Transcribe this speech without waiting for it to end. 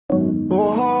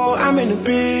Oh, I'm in a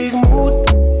big mood.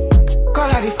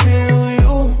 Cause I feel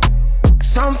you.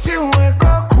 Something wake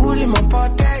up cool in my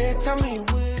body. Tell me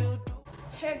will.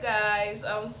 Hey guys,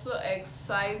 I'm so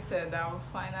excited that I'm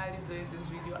finally doing this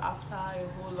video after a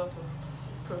whole lot of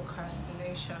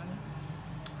procrastination.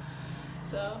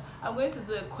 So I'm going to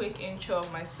do a quick intro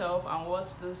of myself and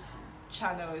what this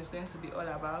channel is going to be all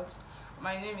about.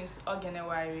 My name is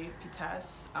Ogenewari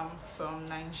Peters. I'm from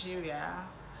Nigeria,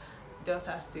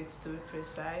 Delta State to be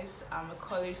precise. I'm a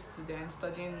college student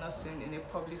studying nursing in a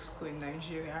public school in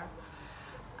Nigeria,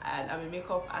 and I'm a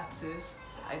makeup artist.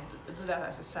 I do that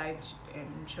as a side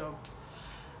job.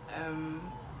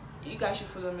 You guys should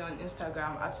follow me on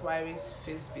Instagram at Wiry's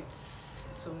Facebits.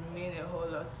 To mean a whole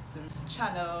lot to me. This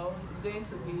channel is going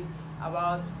to be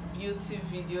about beauty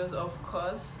videos, of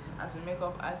course, as a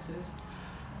makeup artist,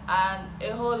 and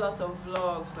a whole lot of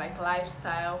vlogs like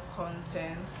lifestyle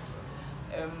content,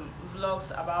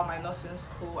 vlogs about my nursing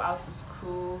school, how to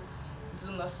school,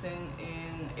 do nursing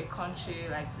in a country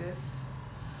like this,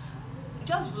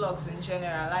 just vlogs in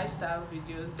general, lifestyle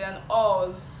videos, then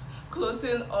hauls,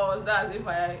 clothing hauls, that's if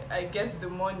I get the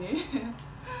money.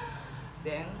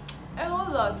 Then a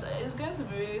whole lot. It's going to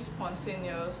be really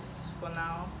spontaneous for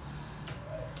now.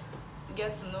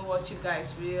 Get to know what you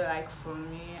guys really like from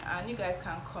me, and you guys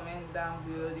can comment down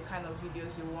below the kind of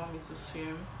videos you want me to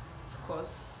film. Of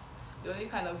course, the only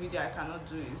kind of video I cannot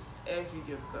do is hair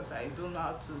video because I don't know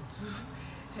how to do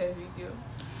hair video.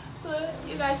 So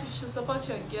you guys should support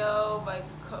your girl by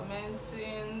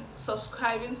commenting,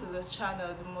 subscribing to the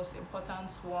channel, the most important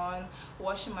one,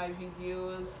 watching my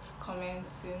videos,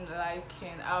 commenting,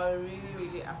 liking. I would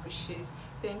really appreciate.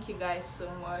 Thank you guys so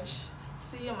much.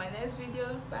 See you in my next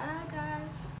video. Bye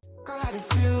guys. Cause I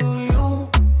feel you.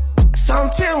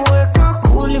 Something wake up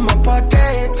cool in my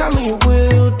body. Tell me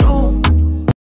will.